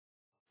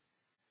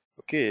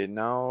Okay,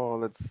 now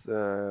let's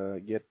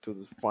get to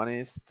the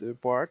funniest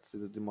parts,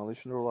 is the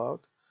demolition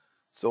rollout.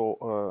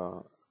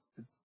 So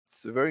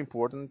it's very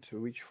important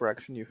which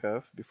fraction you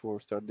have before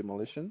start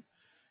demolition.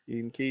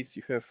 In case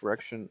you have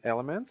fraction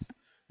elements,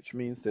 which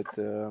means that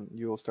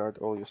you will start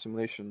all your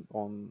simulation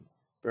on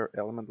per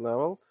element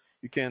level.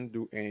 You can't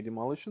do any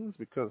demolitions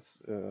because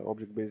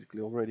object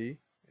basically already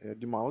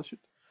demolished.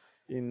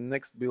 In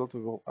next build,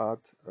 we will add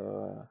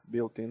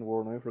built-in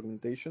Voronoi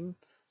fragmentation,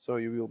 so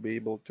you will be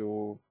able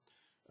to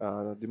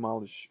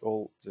demolish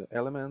all the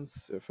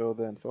elements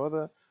further and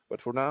further,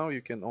 but for now you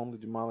can only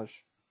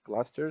demolish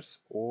clusters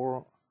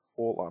or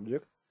whole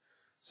object.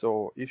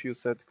 So if you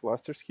set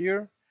clusters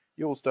here,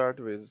 you will start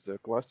with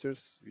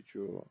clusters,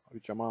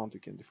 which amount you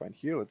can define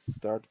here. Let's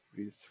start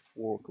with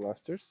 4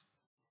 clusters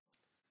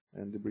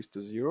and debris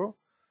to 0.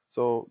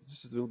 So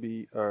this will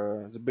be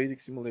the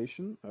basic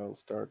simulation. I'll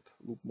start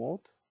loop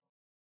mode.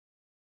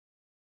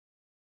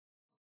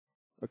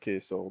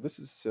 Okay, so this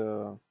is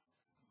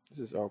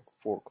our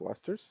 4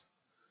 clusters.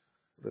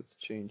 Let's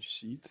change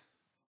seed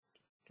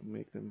to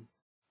make them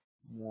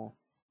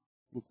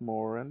look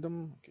more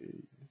random. Okay,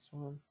 this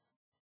one.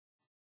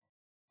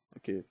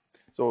 Okay,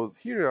 so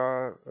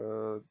here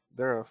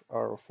there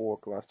are 4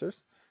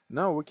 clusters.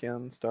 Now we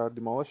can start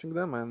demolishing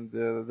them, and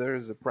there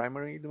is a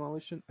primary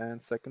demolition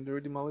and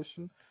secondary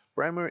demolition.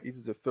 Primary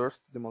is the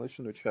first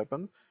demolition which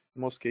happened.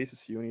 In most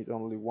cases you need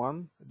only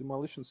one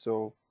demolition,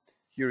 so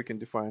here you can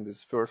define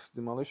this first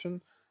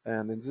demolition,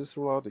 and in this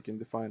rollout you can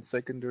define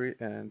secondary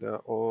and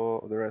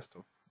all the rest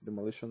of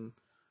demolition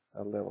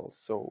levels.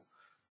 So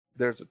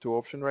there's a 2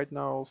 option right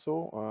now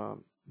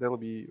also. There'll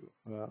be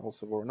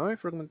also Voronoi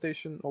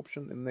fragmentation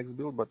option in next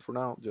build, but for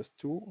now just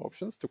 2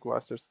 options, 2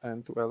 clusters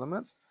and 2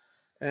 elements.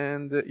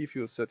 And if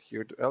you set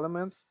here 2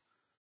 elements,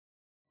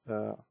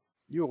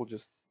 you will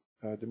just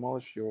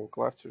demolish your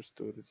clusters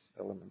to these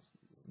elements,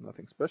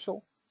 nothing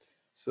special.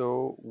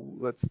 So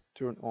let's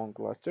turn on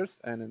clusters,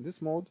 and in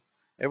this mode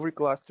every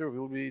cluster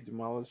will be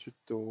demolished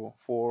to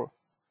 4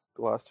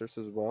 clusters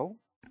as well.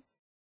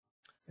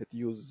 It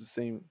uses the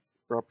same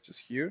properties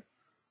here.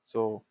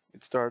 So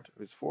it starts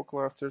with 4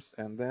 clusters,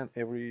 and then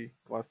every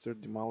cluster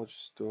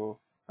demolishes to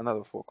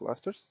another 4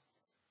 clusters.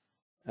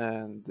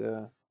 And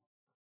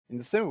in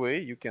the same way,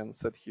 you can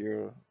set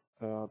here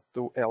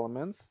 2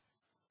 elements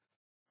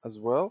as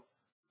well.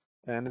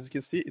 And as you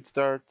can see, it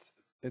starts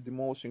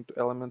demolishing 2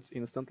 elements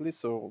instantly.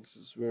 So this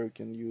is where you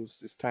can use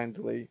this time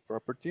delay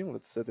property.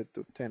 Let's set it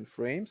to 10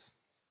 frames.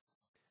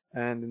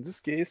 And in this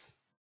case,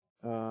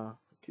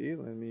 okay,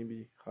 let me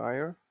be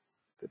higher,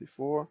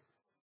 34.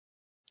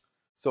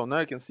 So now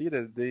you can see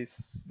that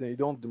they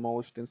don't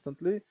demolish it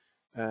instantly,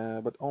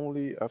 but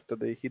only after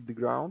they hit the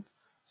ground.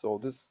 So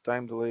this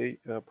time delay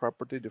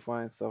property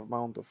defines the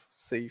amount of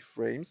safe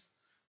frames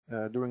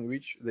during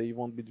which they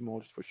won't be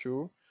demolished for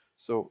sure.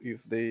 So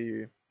if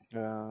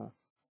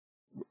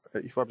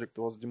object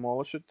was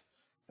demolished,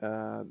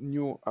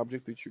 new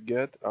object which you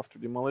get after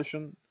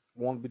demolition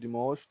won't be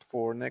demolished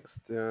for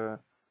next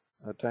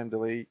time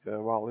delay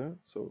value.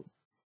 So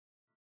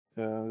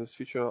this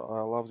feature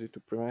allows you to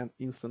prevent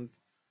instant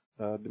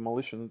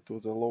demolition to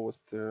the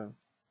lowest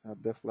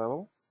depth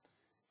level.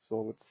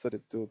 So let's set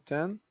it to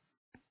 10.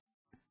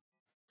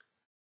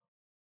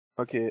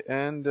 Okay,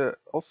 and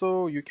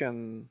also you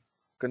can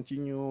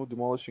continue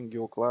demolishing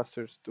your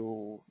clusters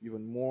to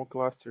even more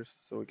clusters.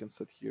 So we can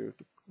set here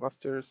to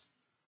clusters.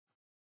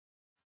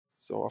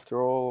 So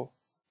after all,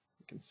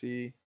 you can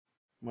see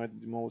might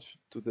demolish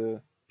to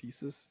the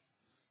pieces.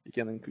 You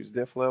can increase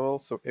depth level.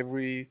 So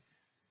every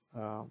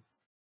uh,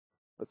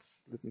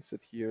 let me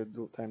set here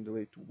the time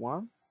delay to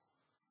 1.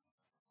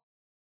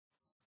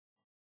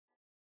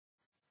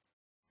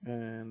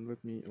 And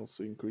let me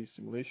also increase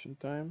simulation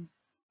time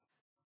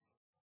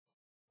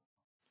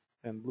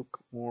and look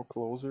more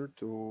closer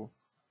to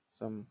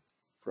some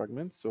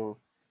fragments. So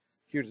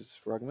here's this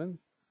fragment.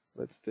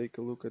 Let's take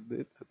a look at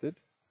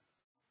it.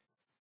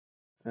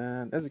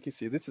 And as you can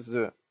see, this is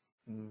a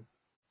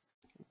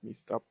let me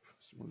stop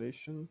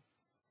simulation.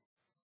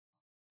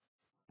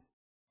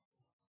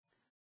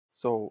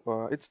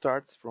 So it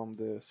starts from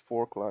the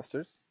 4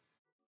 clusters.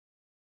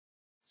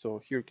 So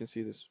here you can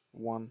see this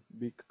one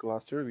big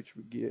cluster which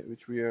we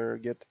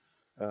get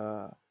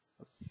from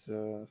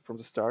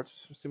the start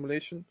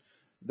simulation.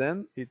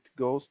 Then it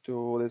goes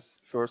to this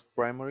first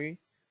primary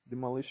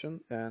demolition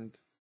and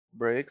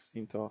breaks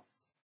into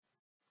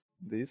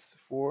these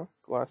 4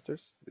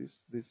 clusters,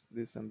 this,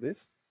 and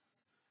this,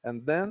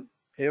 and then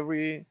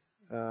every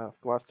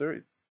cluster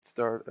it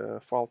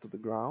fall to the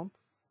ground.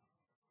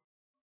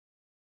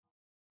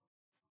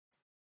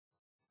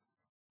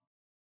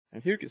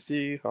 And here you can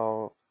see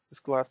how these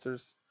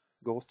clusters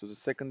goes to the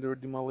secondary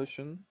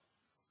demolition.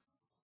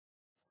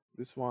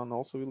 This one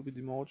also will be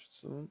demolished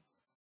soon.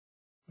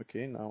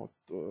 Okay, now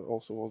it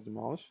also was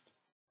demolished.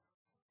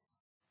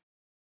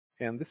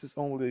 And this is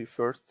only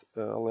first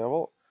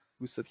level.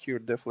 We set here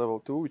depth level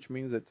 2, which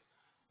means that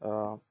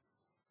uh,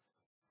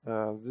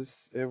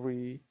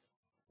 every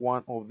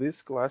one of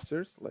these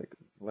clusters,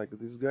 like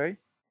this guy,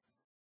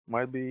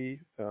 might be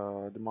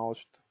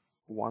demolished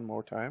one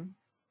more time.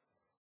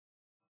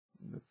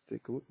 Let's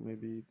take a look.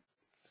 Maybe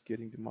it's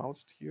getting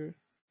demolished here.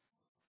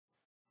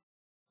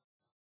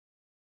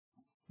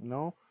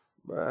 No,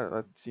 but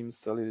it seems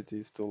solidity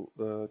is still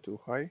too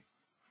high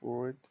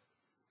for it.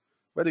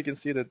 But you can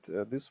see that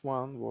this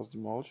one was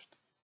demolished.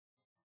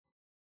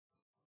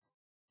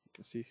 You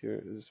can see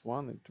here this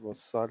one, it was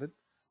solid,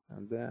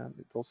 and then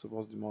it also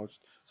was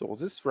demolished. So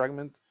this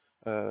fragment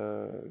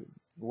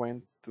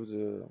went to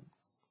the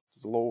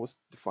lowest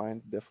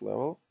defined depth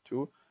level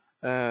too.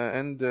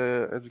 And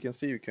as you can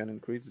see, you can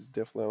increase this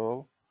depth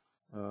level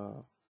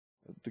uh,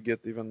 to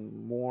get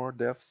even more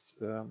depths.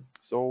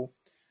 So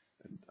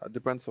it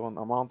depends on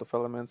amount of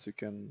elements you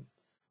can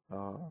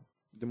uh,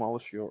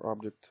 demolish your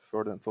object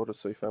further and further.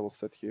 So if I will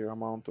set here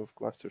amount of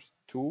clusters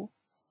 2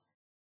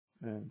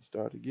 and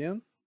start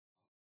again.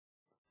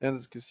 And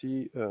as you can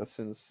see,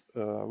 since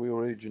we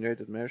already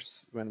generated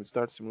meshes, when we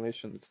start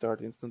simulation, it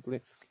starts instantly.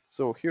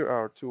 So here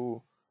are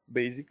 2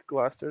 basic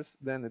clusters,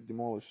 then it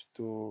demolished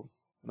to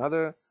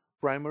another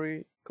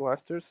primary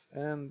clusters,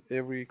 and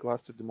every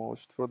cluster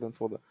demolished further and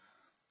further.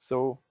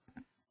 So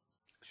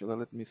actually,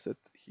 let me set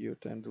here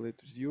time delay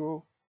to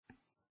 0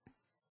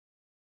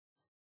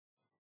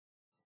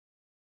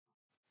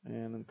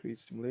 and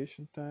increase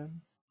simulation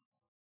time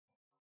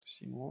to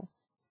see more.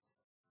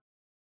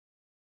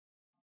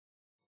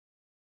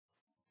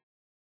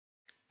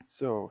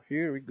 So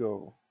here we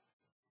go.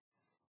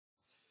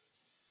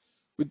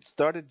 We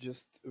started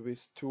just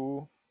with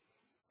 2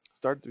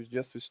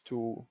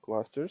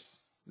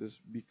 clusters, this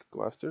big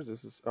clusters.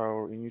 This is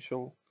our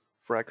initial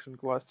fraction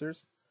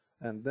clusters,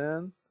 and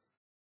then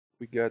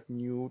we got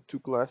new 2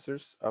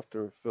 clusters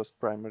after first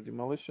primary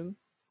demolition.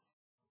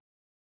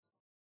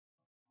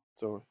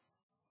 So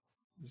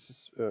this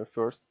is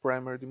first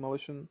primary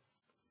demolition,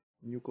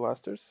 new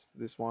clusters,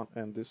 this one,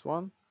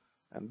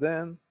 and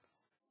then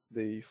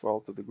they fall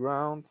to the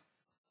ground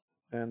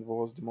and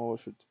was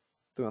demolished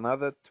to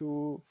another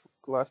 2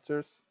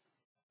 clusters,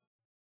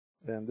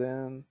 and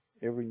then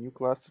every new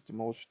cluster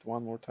demolished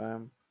one more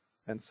time,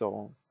 and so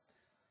on.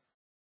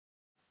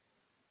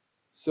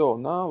 So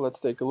now let's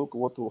take a look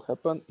what will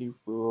happen if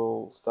we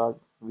will start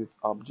with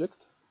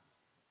object.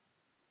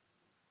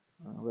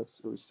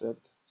 Let's reset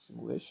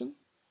simulation,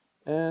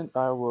 and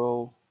I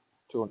will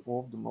turn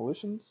off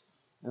demolitions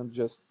and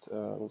just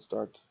will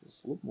start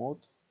this loop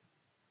mode.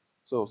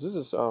 So this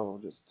is our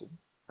just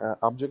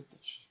object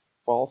which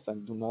falls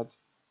and don't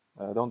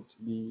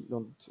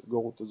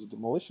go to the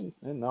demolition,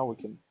 and now we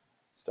can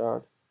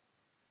start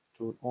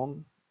turn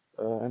on,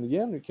 and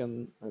again we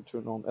can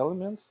turn on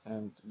elements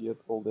and get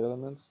all the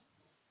elements.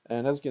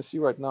 And as you can see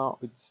right now,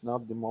 it's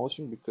not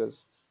demolishing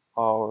because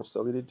our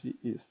solidity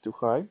is too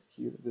high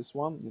here, this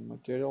one in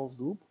materials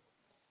group.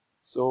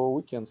 So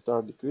we can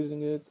start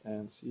decreasing it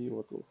and see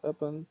what will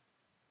happen.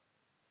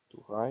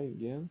 Too high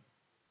again,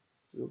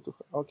 still too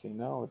high. Okay,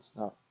 now it's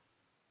not.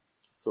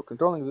 So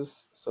controlling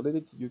this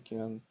solidity, you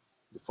can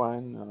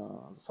define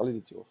the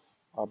solidity of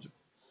object.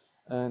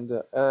 And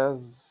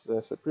as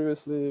I said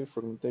previously,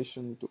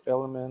 fragmentation to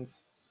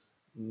elements,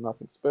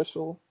 nothing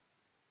special.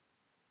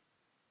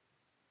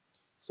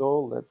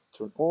 So let's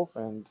turn off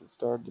and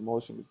start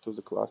demolishing it to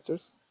the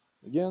clusters.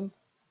 Again,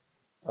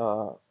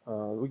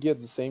 we get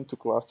the same 2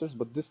 clusters,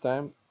 but this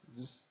time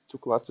these 2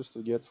 clusters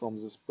we get from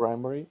this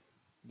primary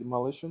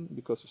demolition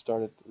because we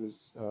started with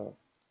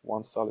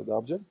one solid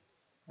object,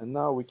 and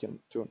now we can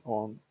turn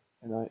on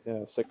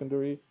a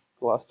secondary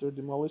cluster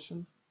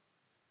demolition,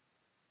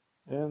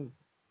 and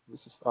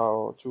this is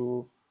our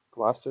 2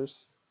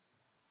 clusters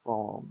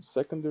from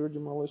secondary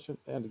demolition,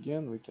 and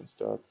again we can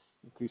start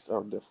increase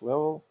our depth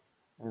level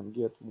and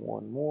get more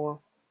and more.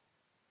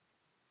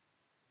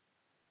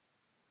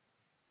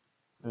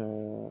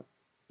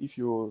 If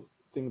you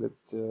think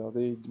that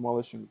they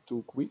demolishing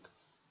too quick,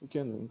 you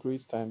can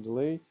increase time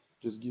delay,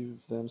 just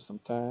give them some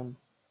time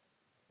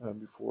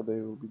before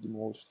they will be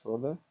demolished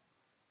further.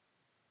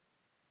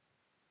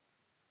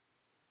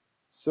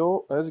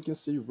 So as you can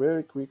see,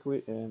 very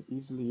quickly and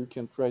easily you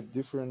can try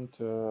different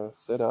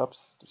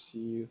setups to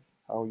see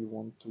how you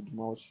want to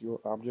demolish your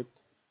object.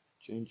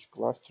 Change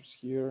clusters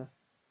here,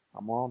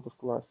 amount of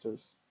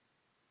clusters,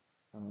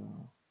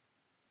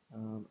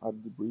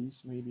 add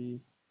debris maybe.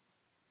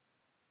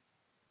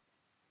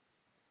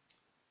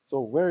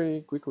 So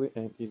very quickly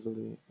and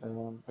easily.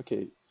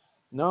 Okay,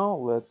 now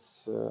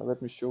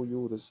let me show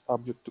you this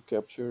object to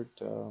captured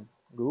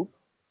group.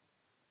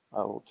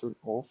 I will turn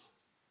off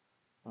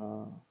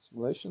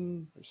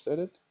simulation, reset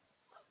it.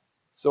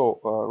 So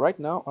right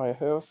now I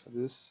have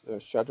this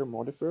shatter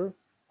modifier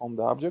on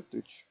the object,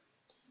 which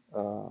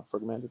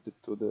fragmented it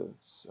to the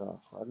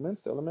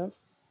fragments, the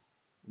elements.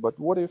 But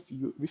what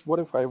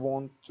if I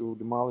want to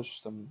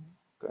demolish some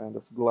kind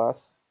of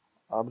glass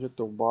object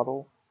or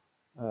bottle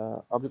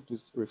object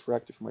with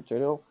refractive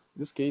material? In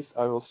this case,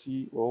 I will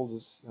see all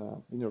these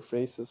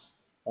interfaces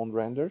on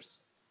renders.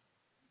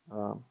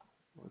 Um,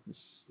 let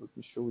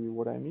me show you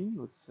what I mean.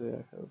 Let's say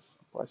I have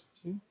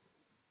opacity.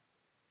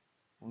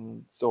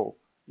 So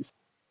if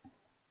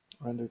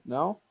rendered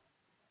now,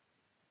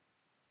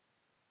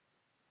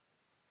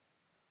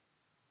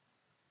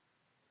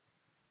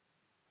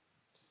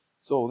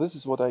 So this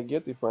is what I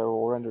get if I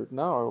will render it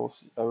now.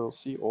 I will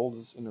see all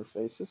these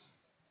interfaces,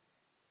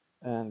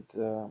 and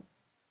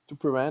to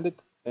prevent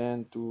it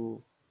and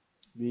to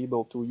be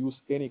able to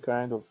use any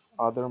kind of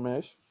other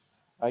mesh,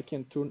 I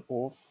can turn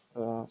off.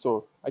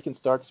 So I can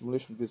start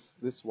simulation with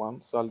this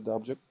one solid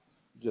object,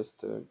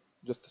 just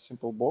just a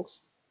simple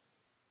box,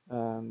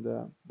 and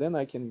then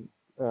I can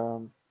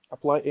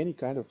apply any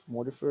kind of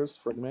modifiers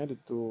fragmented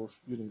to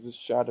using this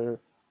shader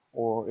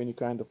or any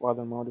kind of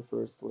other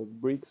modifiers like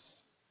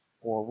bricks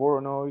or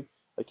Voronoi.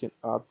 I can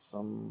add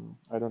some,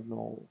 I don't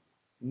know,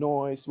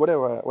 noise,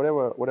 whatever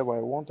I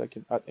want. I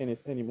can add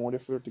any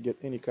modifier to get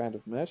any kind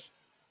of mesh,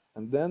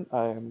 and then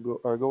I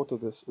go to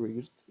this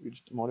rigid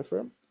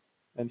modifier,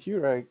 and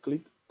here I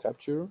click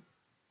capture.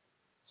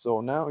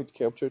 So now it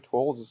captured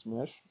all this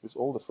mesh with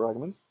all the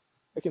fragments.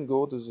 I can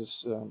go to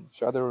this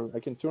shader, I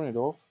can turn it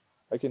off,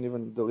 I can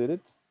even delete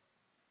it.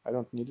 I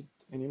don't need it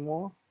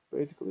anymore,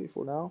 basically,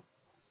 for now.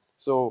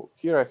 So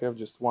here I have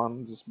just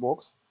this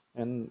box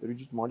and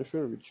rigid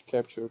modifier which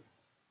captured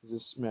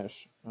this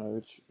mesh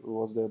which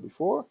was there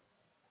before.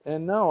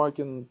 And now I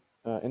can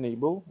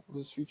enable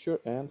this feature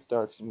and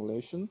start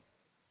simulation.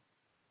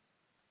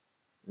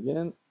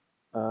 Again,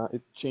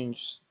 it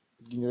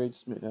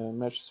generates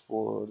meshes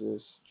for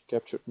this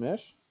captured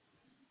mesh.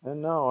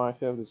 And now I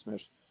have this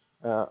mesh.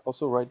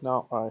 Also right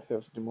now I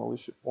have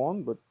demolition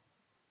on, but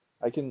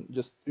I can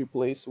just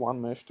replace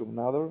one mesh to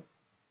another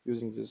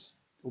using this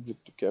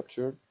object to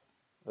capture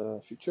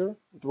feature.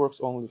 It works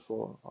only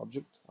for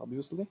object,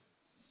 obviously.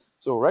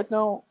 So right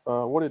now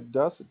what it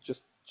does, it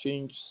just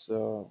changes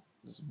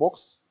this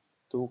box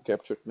to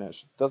captured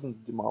mesh. It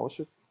doesn't demolish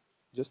it,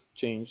 just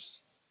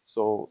changes.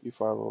 So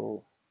if I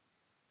will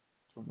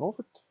turn off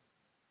it,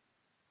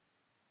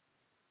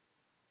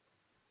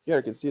 here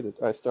I can see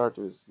that I start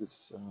with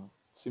this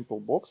simple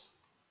box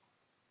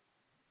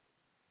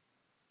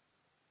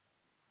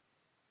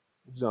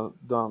which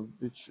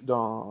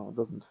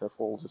doesn't have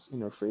all these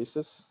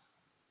interfaces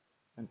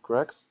and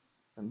cracks.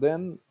 And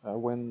then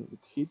when it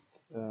hit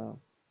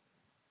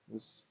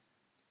this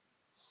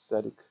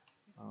static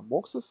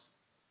boxes,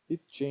 it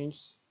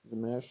changes the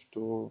mesh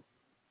to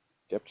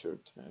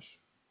captured mesh,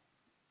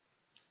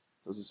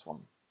 to this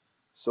one.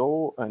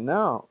 So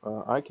now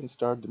I can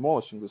start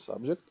demolishing this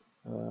object,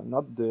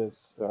 not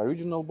this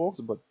original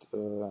box, but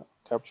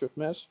captured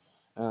mesh.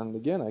 And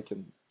again, I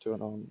can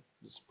turn on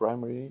this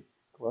primary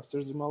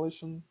clusters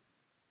demolition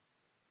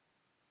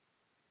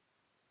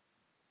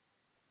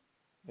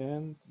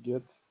and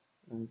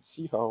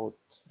see how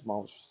it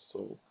demolishes.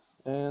 So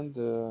and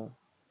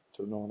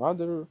turn on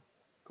other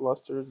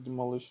clusters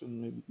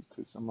demolition, maybe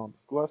increase amount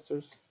of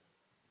clusters.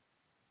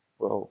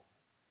 Well,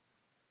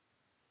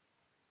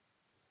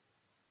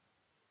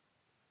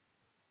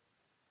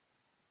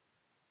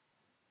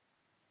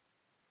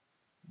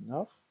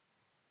 enough.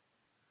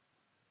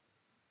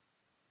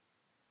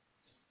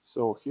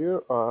 So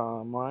here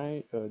are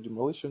my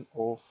demolition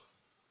of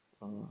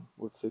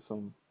let's say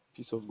some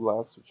piece of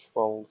glass which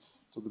falls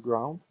to the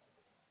ground.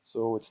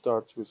 So it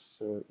starts with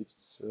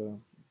its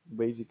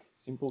basic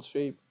simple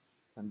shape,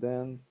 and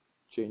then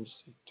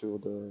changes it to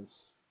the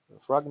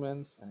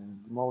fragments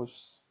and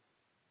demolishes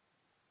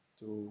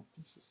to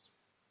pieces.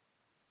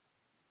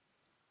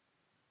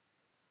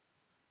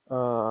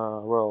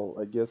 Well,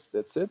 I guess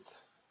that's it.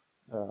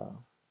 Uh,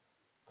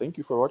 Thank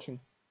you for watching.